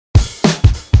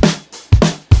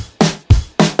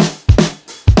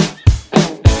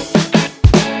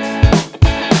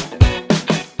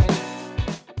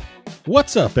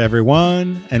What's up,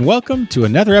 everyone, and welcome to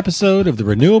another episode of the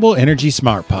Renewable Energy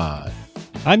Smart Pod.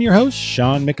 I'm your host,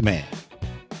 Sean McMahon.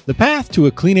 The path to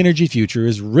a clean energy future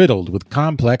is riddled with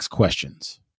complex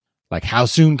questions, like how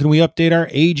soon can we update our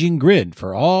aging grid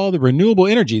for all the renewable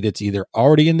energy that's either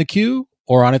already in the queue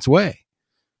or on its way?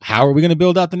 How are we going to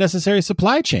build out the necessary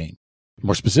supply chain?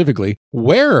 More specifically,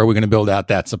 where are we going to build out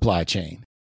that supply chain?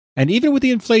 And even with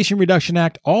the Inflation Reduction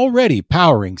Act already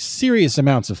powering serious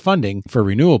amounts of funding for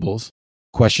renewables,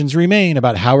 questions remain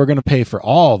about how we're going to pay for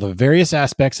all the various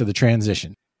aspects of the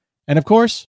transition. And of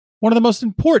course, one of the most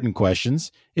important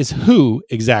questions is who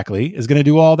exactly is going to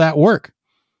do all that work?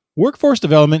 Workforce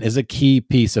development is a key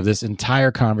piece of this entire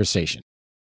conversation.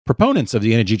 Proponents of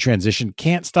the energy transition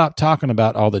can't stop talking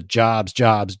about all the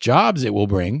jobs it will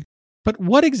bring, but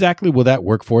what exactly will that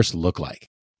workforce look like?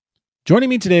 Joining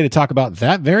me today to talk about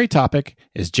that very topic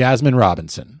is Jasmine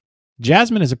Robinson.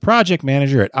 Jasmine is a project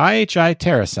manager at IHI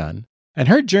TerraSun, and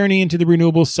her journey into the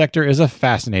renewables sector is a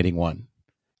fascinating one.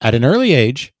 At an early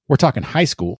age, we're talking high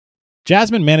school,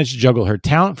 Jasmine managed to juggle her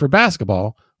talent for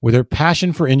basketball with her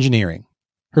passion for engineering.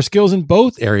 Her skills in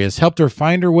both areas helped her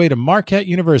find her way to Marquette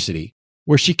University,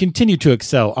 where she continued to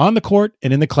excel on the court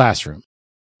and in the classroom.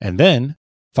 And then,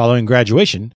 following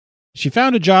graduation, she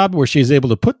found a job where she is able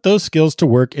to put those skills to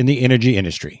work in the energy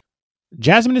industry.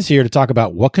 Jasmine is here to talk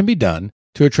about what can be done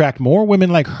to attract more women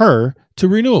like her to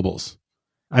renewables.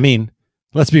 I mean,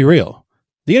 let's be real.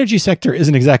 The energy sector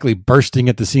isn't exactly bursting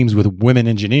at the seams with women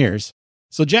engineers,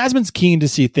 so Jasmine's keen to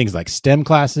see things like STEM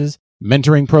classes,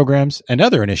 mentoring programs, and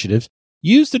other initiatives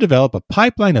used to develop a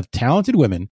pipeline of talented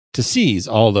women to seize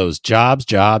all those jobs.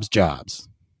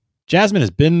 Jasmine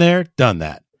has been there, done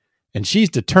that, and she's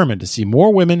determined to see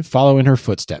more women follow in her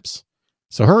footsteps.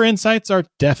 So her insights are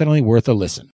definitely worth a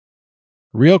listen.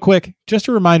 Real quick, just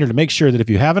a reminder to make sure that if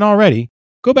you haven't already,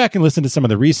 go back and listen to some of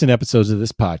the recent episodes of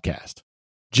this podcast.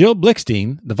 Jill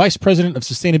Blickstein, the Vice President of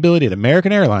Sustainability at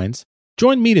American Airlines,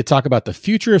 joined me to talk about the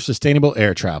future of sustainable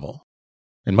air travel.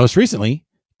 And most recently,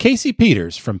 Casey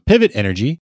Peters from Pivot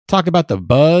Energy talked about the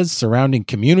buzz surrounding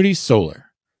community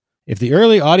solar. If the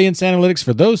early audience analytics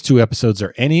for those two episodes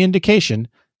are any indication,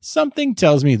 something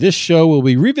tells me this show will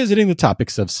be revisiting the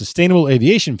topics of sustainable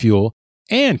aviation fuel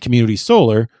and community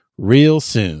solar real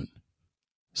soon.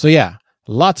 So yeah,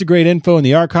 lots of great info in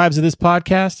the archives of this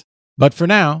podcast, but for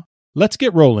now, let's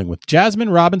get rolling with Jasmine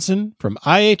Robinson from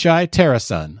IHI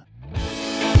TerraSun.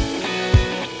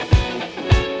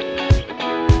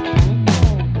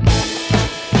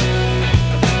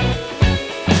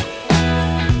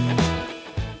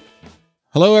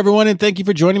 Hello, everyone, and thank you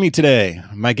for joining me today.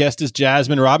 My guest is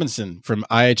Jasmine Robinson from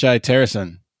IHI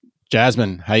TerraSun.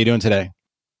 Jasmine, how are you doing today?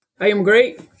 I am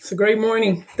great. It's a great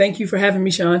morning. Thank you for having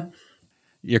me, Sean.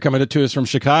 You're coming to us from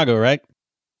Chicago, right?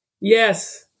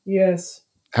 Yes.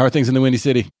 How are things in the Windy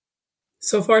City?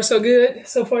 So far, so good.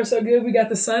 We got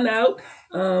the sun out.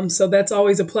 So that's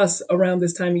always a plus around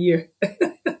this time of year.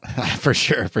 For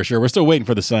sure. We're still waiting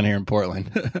for the sun here in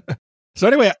Portland. So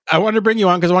anyway, I wanted to bring you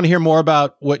on because I want to hear more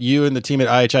about what you and the team at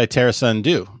IHI TerraSun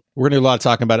do. We're going to do a lot of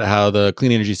talking about how the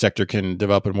clean energy sector can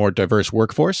develop a more diverse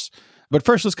workforce. But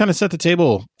first, let's kind of set the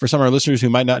table for some of our listeners who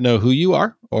might not know who you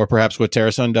are or perhaps what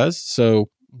TerraSun does. So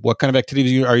what kind of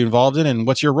activities are you involved in and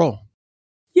what's your role?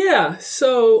 Yeah,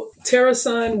 so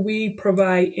TerraSun, we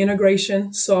provide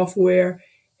integration software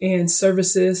and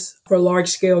services for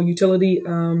large-scale utility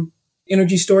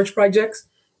energy storage projects.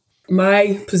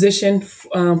 My position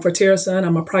for TerraSun,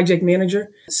 I'm a project manager.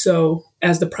 So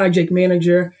as the project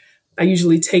manager, I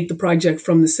usually take the project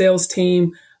from the sales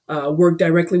team, work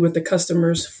directly with the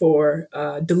customers for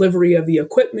delivery of the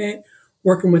equipment,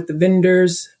 working with the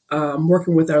vendors,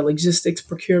 working with our logistics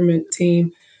procurement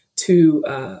team to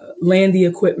land the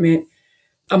equipment.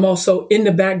 I'm also in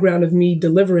the background of me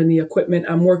delivering the equipment.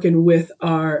 I'm working with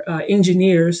our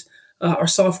engineers, our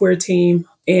software team,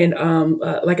 and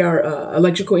our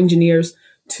electrical engineers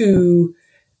to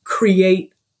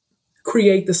create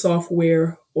the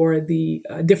software or the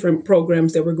different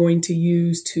programs that we're going to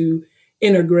use to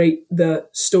integrate the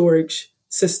storage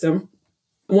system.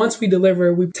 Once we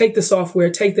deliver, we take the software,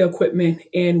 take the equipment,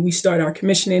 and we start our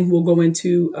commissioning. We'll go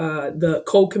into the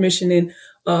cold commissioning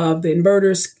of the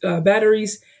inverters,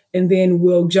 batteries, and then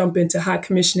we'll jump into hot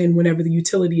commissioning whenever the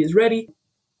utility is ready.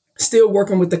 Still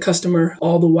working with the customer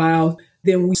all the while.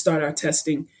 Then we start our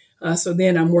testing. So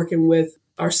then I'm working with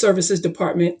our services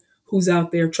department who's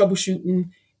out there troubleshooting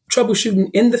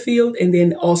in the field, and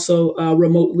then also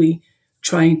remotely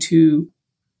trying to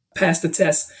pass the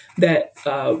tests that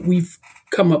we've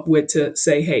come up with to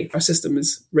say, hey, our system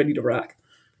is ready to rock.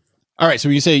 All right. So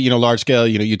when you say, large scale,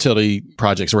 utility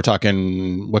projects, we're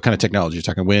talking what kind of technology? You're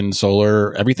talking wind,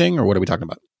 solar, everything, or what are we talking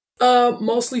about?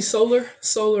 Mostly solar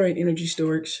and energy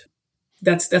storage.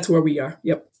 That's where we are.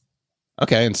 Yep.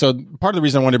 Okay. And so part of the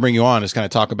reason I wanted to bring you on is kind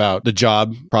of talk about the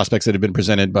job prospects that have been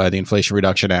presented by the Inflation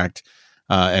Reduction Act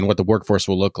and what the workforce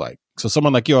will look like. So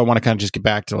someone like you, I want to kind of just get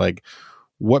back to like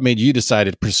what made you decide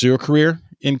to pursue a career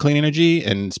in clean energy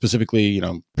and specifically,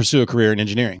 pursue a career in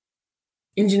engineering?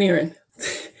 Engineering.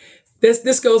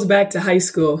 This goes back to high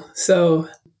school. So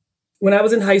when I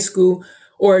was in high school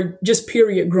or just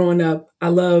period growing up, I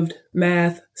loved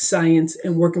math, science,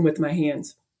 and working with my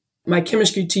hands. My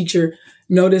chemistry teacher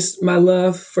noticed my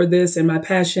love for this and my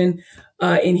passion,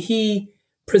 and he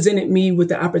presented me with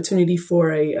the opportunity for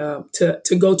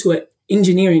to go to an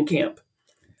engineering camp.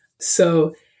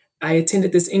 So I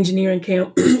attended this engineering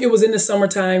camp. It was in the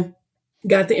summertime.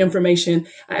 Got the information.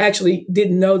 I actually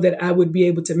didn't know that I would be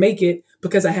able to make it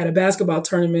because I had a basketball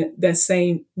tournament that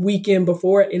same weekend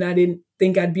before, and I didn't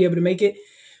think I'd be able to make it.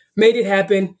 Made it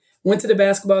happen. Went to the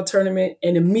basketball tournament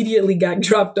and immediately got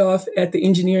dropped off at the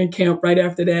engineering camp right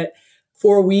after that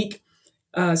for a week.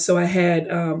 So I had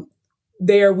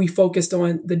there we focused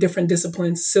on the different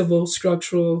disciplines: civil,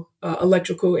 structural,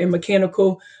 electrical, and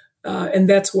mechanical. And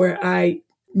that's where I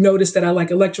noticed that I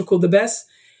like electrical the best.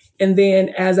 And then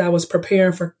as I was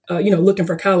preparing for, looking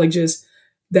for colleges,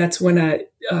 that's when I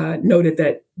noted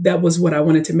that was what I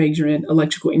wanted to major in,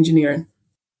 electrical engineering.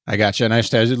 I got you. And I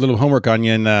did a little homework on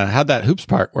you. And how'd that hoops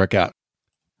part work out?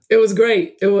 It was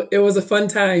great. It was a fun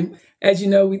time. As you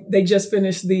know, they just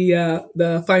finished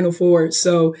the Final Four.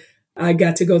 So I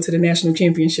got to go to the national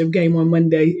championship game on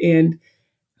Monday. And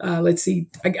let's see,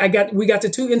 we got to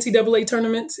 2 NCAA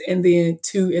tournaments and then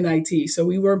 2 NIT. So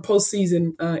we were in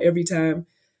postseason every time.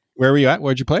 Where were you at?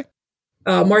 Where'd you play?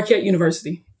 Marquette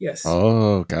University. Yes.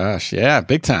 Oh, gosh. Yeah.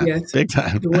 Big time. Yes. Big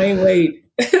time. Dwayne Wade.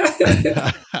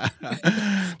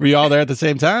 Were you all there at the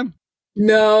same time?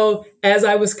 No, as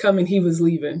I was coming, he was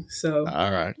leaving. So,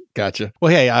 all right. Gotcha.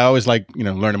 Well, hey, I always like,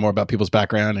 learning more about people's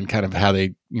background and kind of how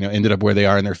they, ended up where they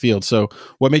are in their field. So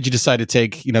what made you decide to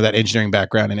take, that engineering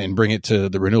background and bring it to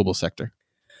the renewable sector?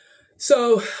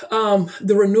 So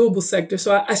the renewable sector.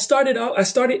 So I started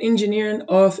engineering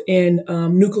off in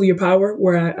nuclear power,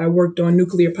 where I worked on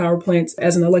nuclear power plants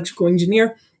as an electrical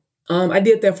engineer. I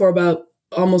did that for about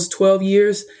almost 12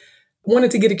 years. Wanted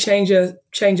to get a change of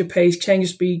pace, change of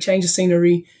speed, change of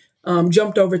scenery.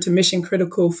 Jumped over to mission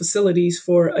critical facilities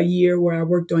for a year where I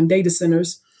worked on data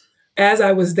centers. As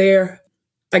I was there,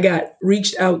 I got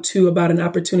reached out to about an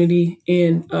opportunity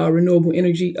in renewable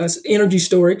energy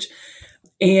storage.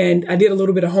 And I did a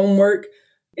little bit of homework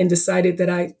and decided that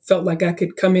I felt like I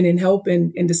could come in and help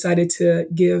and decided to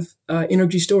give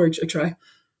energy storage a try.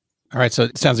 All right. So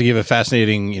it sounds like you have a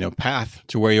fascinating, path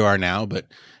to where you are now. But,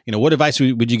 what advice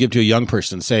would you give to a young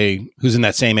person, say, who's in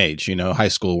that same age, high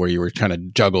school, where you were trying to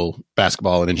juggle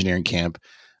basketball and engineering camp?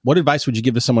 What advice would you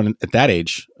give to someone at that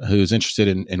age who's interested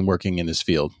in working in this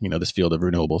field, this field of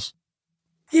renewables?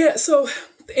 Yeah. So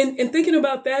in thinking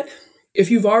about that,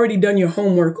 if you've already done your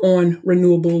homework on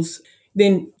renewables,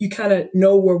 then you kind of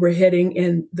know where we're heading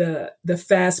and the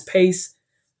fast-paced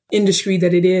industry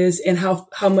that it is and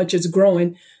how much it's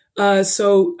growing.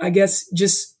 So I guess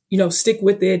just, stick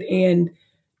with it and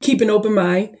keep an open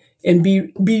mind and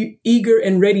be eager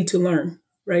and ready to learn,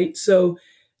 right? So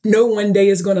no one day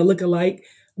is going to look alike.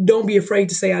 Don't be afraid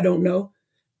to say, I don't know,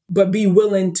 but be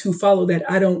willing to follow that.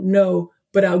 I don't know,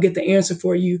 but I'll get the answer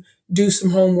for you. Do some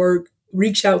homework,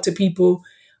 reach out to people,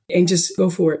 and just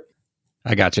go for it.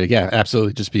 I got you. Yeah,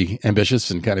 absolutely. Just be ambitious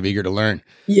and kind of eager to learn.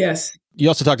 Yes. You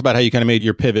also talked about how you kind of made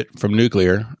your pivot from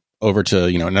nuclear over to,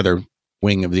 another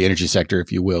wing of the energy sector,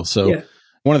 if you will. So yeah.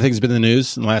 One of the things that's been in the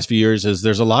news in the last few years is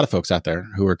there's a lot of folks out there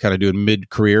who are kind of doing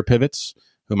mid-career pivots,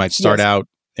 who might start out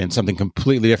in something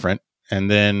completely different.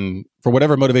 And then for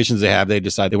whatever motivations they have, they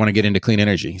decide they want to get into clean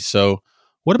energy. So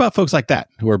what about folks like that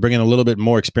who are bringing a little bit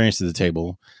more experience to the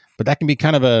table? But that can be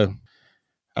kind of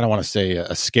I don't want to say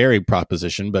a scary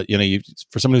proposition, but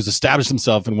for someone who's established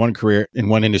himself in one career, in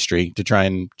one industry, to try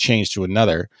and change to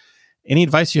another. Any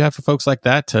advice you have for folks like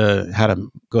that to how to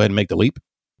go ahead and make the leap?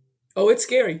 Oh, it's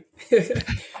scary.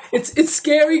 It's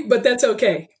scary, but that's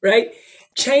okay, right?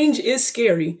 Change is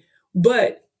scary,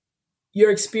 but your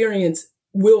experience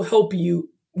will help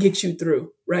you get you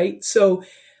through, right? So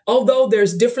although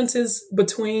there's differences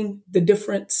between the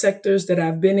different sectors that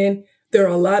I've been in, there are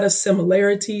a lot of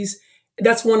similarities.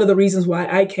 That's one of the reasons why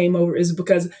I came over, is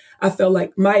because I felt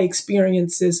like my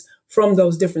experiences from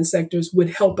those different sectors would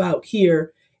help out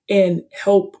here and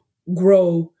help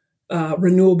grow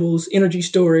renewables, energy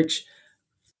storage,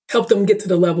 help them get to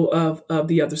the level of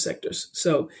the other sectors.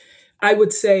 So I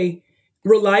would say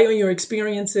rely on your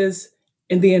experiences.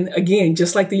 And then again,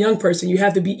 just like the young person, you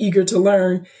have to be eager to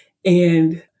learn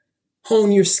and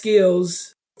hone your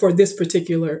skills for this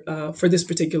particular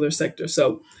sector.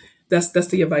 So that's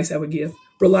the advice I would give.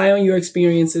 Rely on your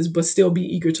experiences, but still be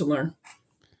eager to learn.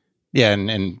 Yeah,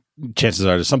 and chances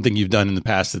are there's something you've done in the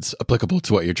past that's applicable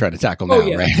to what you're trying to tackle now,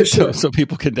 right? For sure. So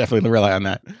people can definitely rely on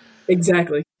that.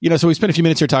 Exactly. So we spent a few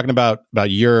minutes here talking about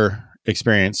your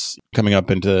experience coming up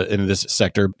into this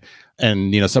sector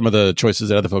and, some of the choices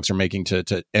that other folks are making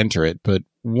to enter it. But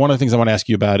one of the things I want to ask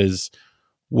you about is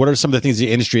what are some of the things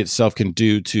the industry itself can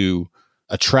do to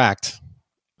attract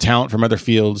talent from other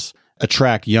fields,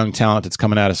 attract young talent that's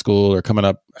coming out of school or coming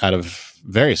up out of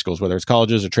various schools, whether it's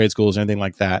colleges or trade schools or anything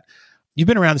like that. You've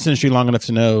been around this industry long enough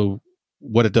to know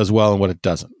what it does well and what it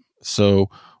doesn't. So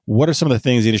what are some of the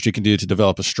things the industry can do to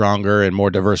develop a stronger and more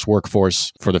diverse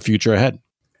workforce for the future ahead?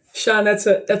 Sean, that's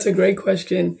a great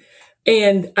question.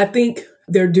 And I think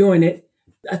they're doing it.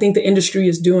 I think the industry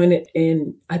is doing it.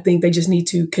 And I think they just need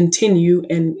to continue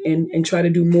and try to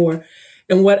do more.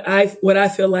 And what I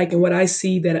feel like and what I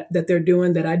see that they're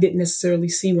doing that I didn't necessarily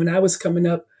see when I was coming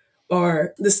up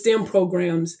are the STEM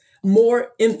programs,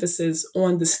 more emphasis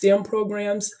on the STEM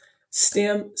programs,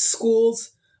 STEM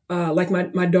schools. Like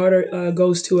my daughter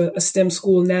goes to a STEM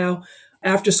school now,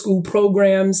 after school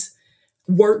programs,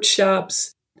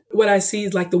 workshops. What I see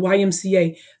is like the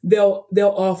YMCA, they'll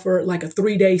offer like a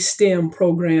 3-day STEM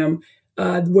program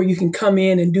where you can come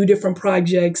in and do different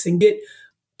projects and get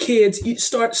kids, you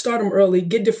start them early,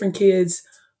 get different kids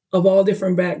of all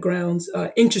different backgrounds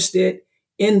interested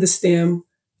in the STEM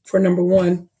for number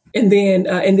one. And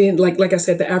then like I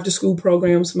said, the after school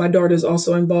programs, my daughter's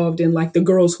also involved in like the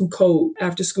Girls Who Code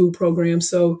after school program.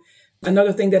 So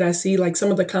another thing that I see, like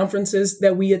some of the conferences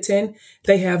that we attend,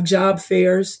 they have job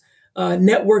fairs.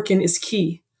 Networking is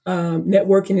key.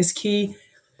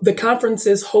 The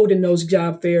conferences holding those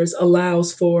job fairs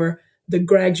allows for the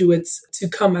graduates to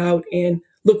come out and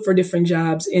look for different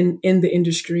jobs in the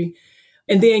industry.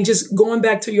 And then just going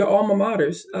back to your alma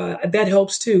maters, that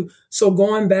helps too. So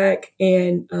going back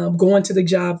and going to the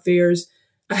job fairs,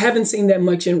 I haven't seen that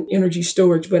much in energy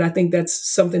storage, but I think that's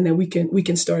something that we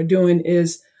can start doing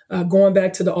is going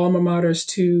back to the alma maters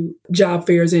to job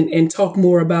fairs and talk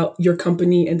more about your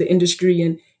company and the industry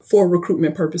and for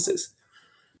recruitment purposes.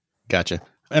 Gotcha.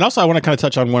 And also, I want to kind of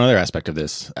touch on one other aspect of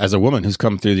this. As a woman who's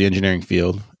come through the engineering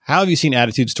field, how have you seen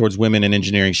attitudes towards women in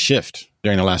engineering shift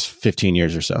during the last 15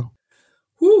 years or so?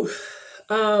 Whew.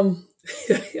 I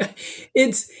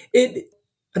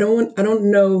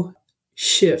don't know.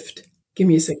 Shift. Give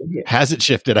me a second here. Has it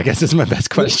shifted? I guess is my best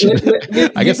question.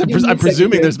 I'm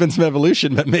presuming there's been some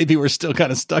evolution, but maybe we're still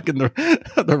kind of stuck in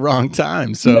the wrong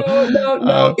time. So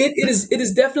no. It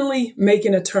is definitely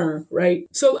making a turn, right?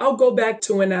 So I'll go back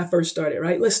to when I first started,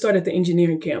 right? Let's start at the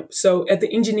engineering camp. So at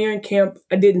the engineering camp,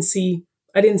 I didn't see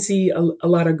a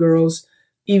lot of girls,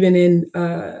 even in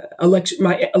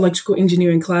my electrical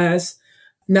engineering class.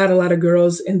 Not a lot of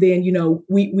girls, and then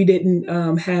we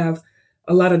didn't have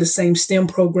a lot of the same STEM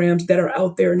programs that are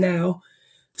out there now.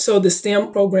 So the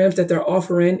STEM programs that they're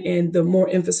offering and the more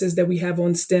emphasis that we have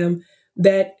on STEM,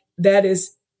 that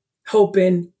is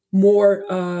helping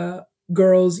more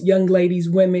girls, young ladies,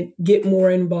 women get more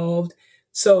involved.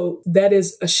 So that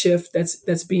is a shift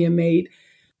that's being made.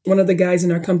 One of the guys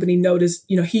in our company noticed,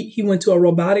 he went to a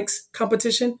robotics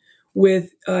competition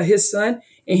with his son,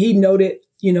 and he noted,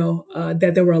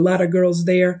 that there were a lot of girls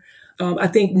there. I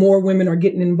think more women are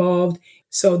getting involved.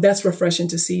 So that's refreshing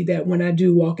to see that when I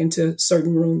do walk into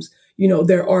certain rooms,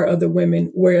 there are other women,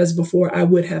 whereas before I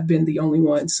would have been the only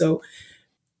one. So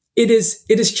it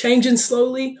is changing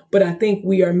slowly, but I think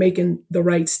we are making the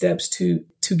right steps to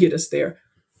get us there.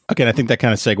 Okay, and I think that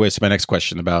kind of segues to my next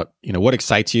question about, what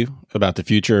excites you about the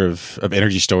future of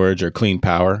energy storage or clean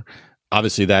power?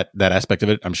 Obviously, that aspect of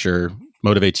it, I'm sure,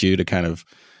 motivates you to kind of,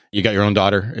 you got your own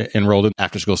daughter enrolled in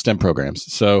after-school STEM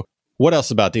programs. So what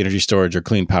else about the energy storage or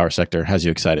clean power sector has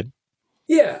you excited?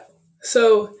 Yeah.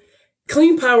 So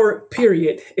clean power,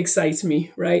 period, excites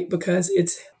me, right? Because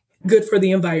it's good for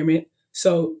the environment.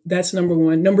 So that's number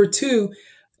one. Number two,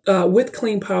 with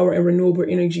clean power and renewable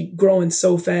energy growing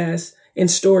so fast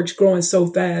and storage growing so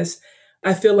fast,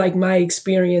 I feel like my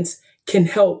experience can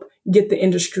help get the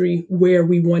industry where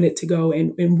we want it to go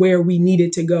and where we need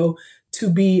it to go to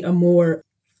be a more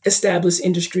established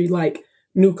industry like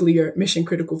nuclear mission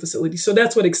critical facilities. So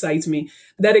that's what excites me.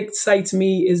 That excites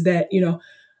me is that,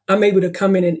 I'm able to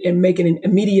come in and make an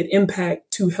immediate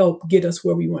impact to help get us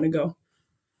where we want to go.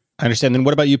 I understand. Then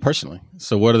what about you personally?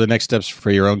 So what are the next steps for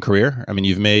your own career? I mean,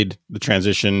 you've made the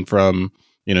transition from,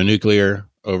 nuclear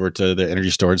over to the energy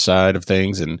storage side of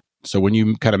things. And So when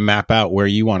you kind of map out where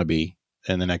you want to be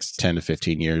in the next 10 to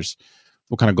 15 years,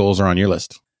 what kind of goals are on your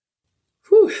list?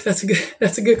 Whew, that's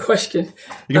a good question.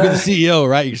 You're going to be the CEO,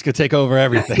 right? You're just going to take over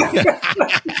everything.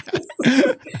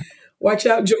 Watch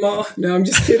out, Jamal. No, I'm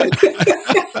just kidding.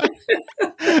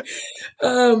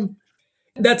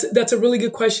 That's a really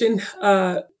good question.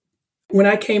 When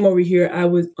I came over here, I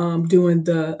was doing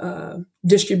the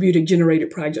distributed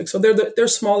generated projects. So they're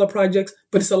smaller projects,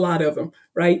 but it's a lot of them,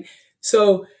 right?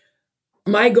 So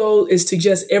my goal is to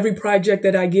just every project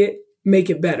that I get, make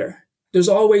it better. There's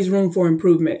always room for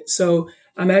improvement. So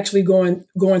I'm actually going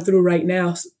through right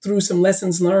now through some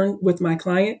lessons learned with my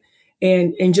client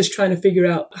and just trying to figure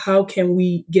out how can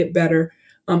we get better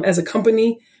as a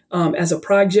company, as a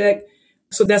project.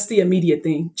 So that's the immediate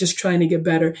thing, just trying to get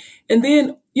better. And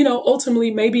then,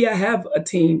 ultimately, maybe I have a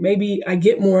team. Maybe I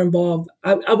get more involved.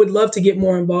 I would love to get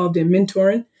more involved in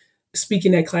mentoring,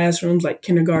 speaking at classrooms like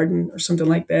kindergarten or something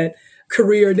like that,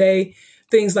 career day,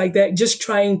 things like that, just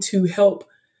trying to help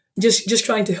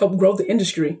grow the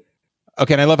industry.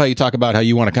 Okay. And I love how you talk about how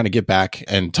you want to kind of get back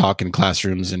and talk in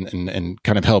classrooms and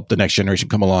kind of help the next generation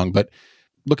come along. But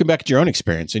looking back at your own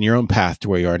experience and your own path to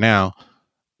where you are now,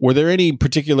 were there any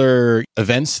particular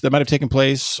events that might have taken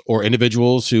place or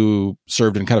individuals who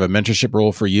served in kind of a mentorship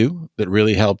role for you that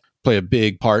really helped play a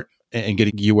big part in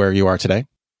getting you where you are today?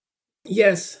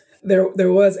 Yes,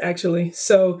 there was actually.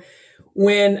 So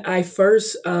when I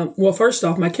first, first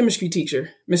off, my chemistry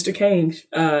teacher, Mr. Kane,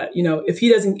 if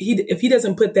he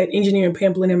doesn't put that engineering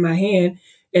pamphlet in my hand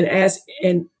and ask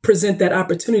and present that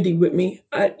opportunity with me,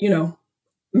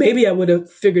 maybe I would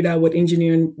have figured out what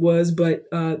engineering was, but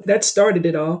that started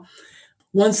it all.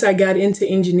 Once I got into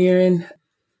engineering,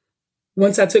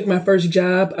 once I took my first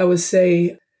job, I would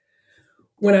say,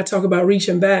 when I talk about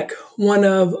reaching back, one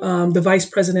of the vice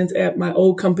presidents at my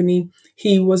old company,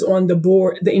 he was on the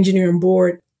board, the engineering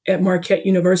board at Marquette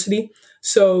University.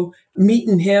 So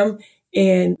meeting him,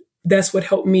 and that's what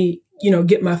helped me,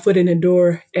 get my foot in the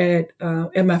door at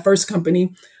my first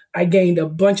company. I gained a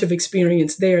bunch of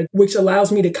experience there, which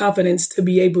allows me the confidence to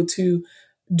be able to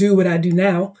do what I do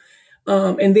now.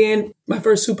 And then my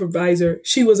first supervisor,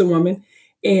 she was a woman,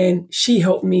 and she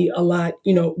helped me a lot,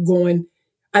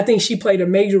 I think she played a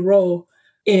major role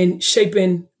in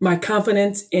shaping my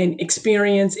confidence and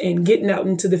experience and getting out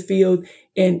into the field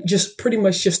and just pretty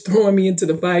much just throwing me into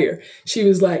the fire. She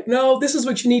was like, no, this is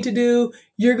what you need to do.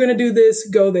 You're going to do this,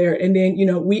 go there. And then,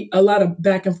 a lot of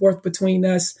back and forth between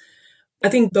us. I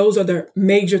think those are the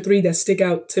major three that stick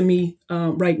out to me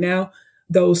right now.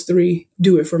 Those three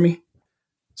do it for me.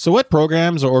 So what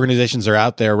programs or organizations are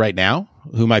out there right now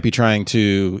who might be trying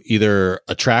to either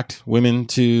attract women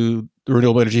to the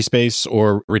renewable energy space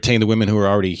or retain the women who are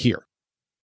already here?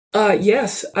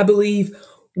 Yes, I believe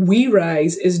We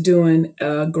Rise is doing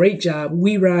a great job.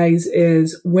 We Rise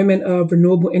is Women of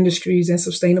Renewable Industries and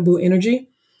Sustainable Energy.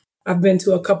 I've been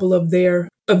to a couple of their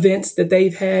events that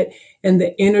they've had, and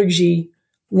the energy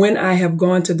when I have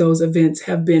gone to those events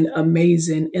have been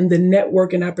amazing. And the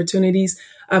networking opportunities,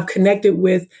 I've connected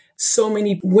with so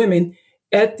many women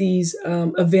at these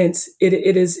events. It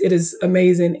is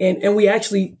amazing. And we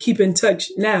actually keep in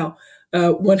touch now.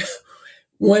 One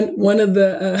of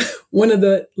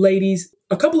the ladies,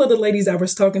 a couple of the ladies I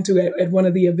was talking to at one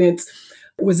of the events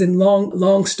was in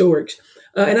long storage.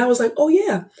 And I was like, oh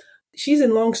yeah, she's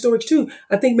in long storage too.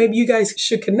 I think maybe you guys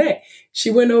should connect. She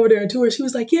went over there and to her. She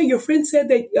was like, yeah, your friend said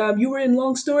that you were in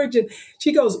long storage. And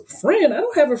she goes, friend, I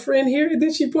don't have a friend here. And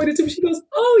then she pointed to me. She goes,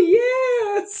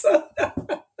 oh yeah.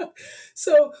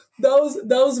 So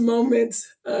those moments,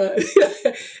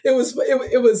 it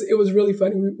was really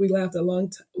funny. We laughed a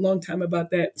long time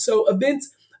about that. So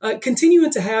events,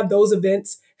 continuing to have those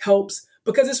events helps,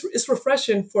 because it's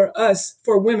refreshing for us,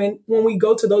 for women, when we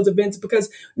go to those events, because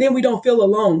then we don't feel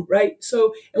alone, right?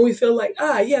 So, and we feel like,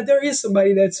 yeah, there is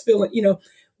somebody that's feeling,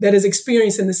 that is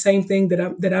experiencing the same thing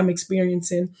that I'm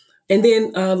experiencing. And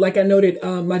then, like I noted,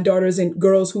 my daughters and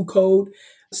Girls Who Code.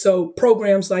 So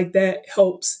programs like that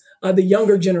helps the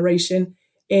younger generation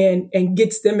and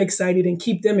gets them excited and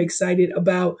keep them excited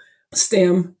about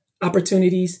STEM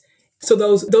opportunities. So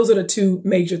those are the two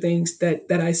major things that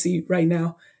I see right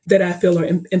now that I feel are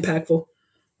impactful.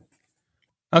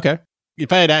 Okay.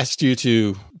 If I had asked you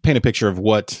to paint a picture of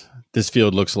what this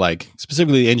field looks like,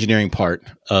 specifically the engineering part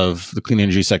of the clean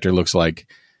energy sector looks like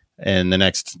in the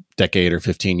next decade or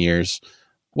 15 years,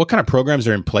 what kind of programs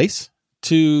are in place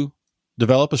to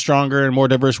develop a stronger and more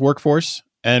diverse workforce?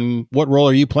 And what role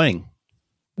are you playing?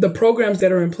 The programs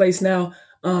that are in place now,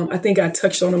 I think I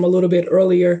touched on them a little bit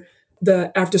earlier.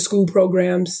 The after school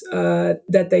programs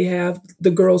that they have,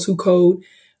 the Girls Who Code,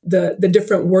 the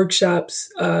different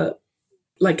workshops,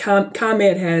 like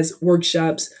ComEd has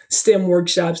workshops, STEM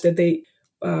workshops that they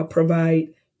provide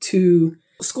to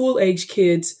school age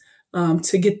kids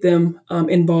to get them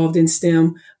involved in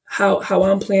STEM. How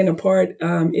I'm playing a part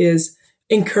is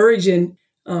encouraging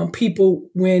people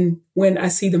when I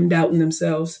see them doubting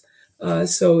themselves.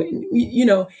 So,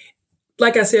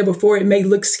 like I said before, it may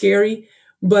look scary,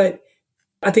 but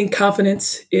I think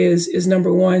confidence is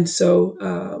number one. So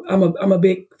I'm a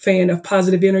big fan of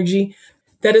positive energy.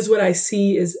 That is what I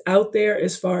see is out there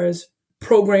as far as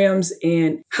programs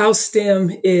and how STEM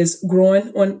is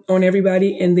growing on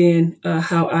everybody, and then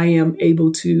how I am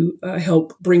able to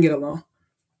help bring it along.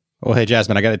 Well, hey,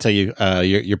 Jasmine, I got to tell you,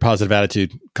 your positive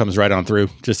attitude comes right on through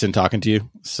just in talking to you.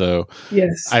 So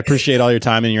yes, I appreciate all your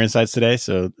time and your insights today.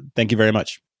 So thank you very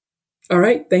much. All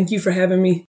right. Thank you for having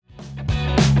me.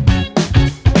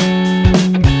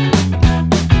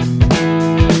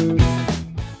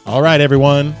 All right,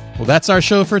 everyone. Well, that's our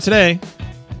show for today.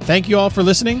 Thank you all for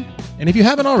listening. And if you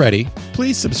haven't already,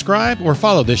 please subscribe or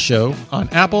follow this show on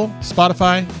Apple,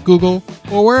 Spotify, Google,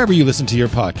 or wherever you listen to your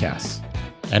podcasts.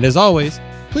 And as always,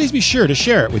 please be sure to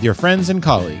share it with your friends and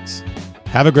colleagues.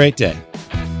 Have a great day.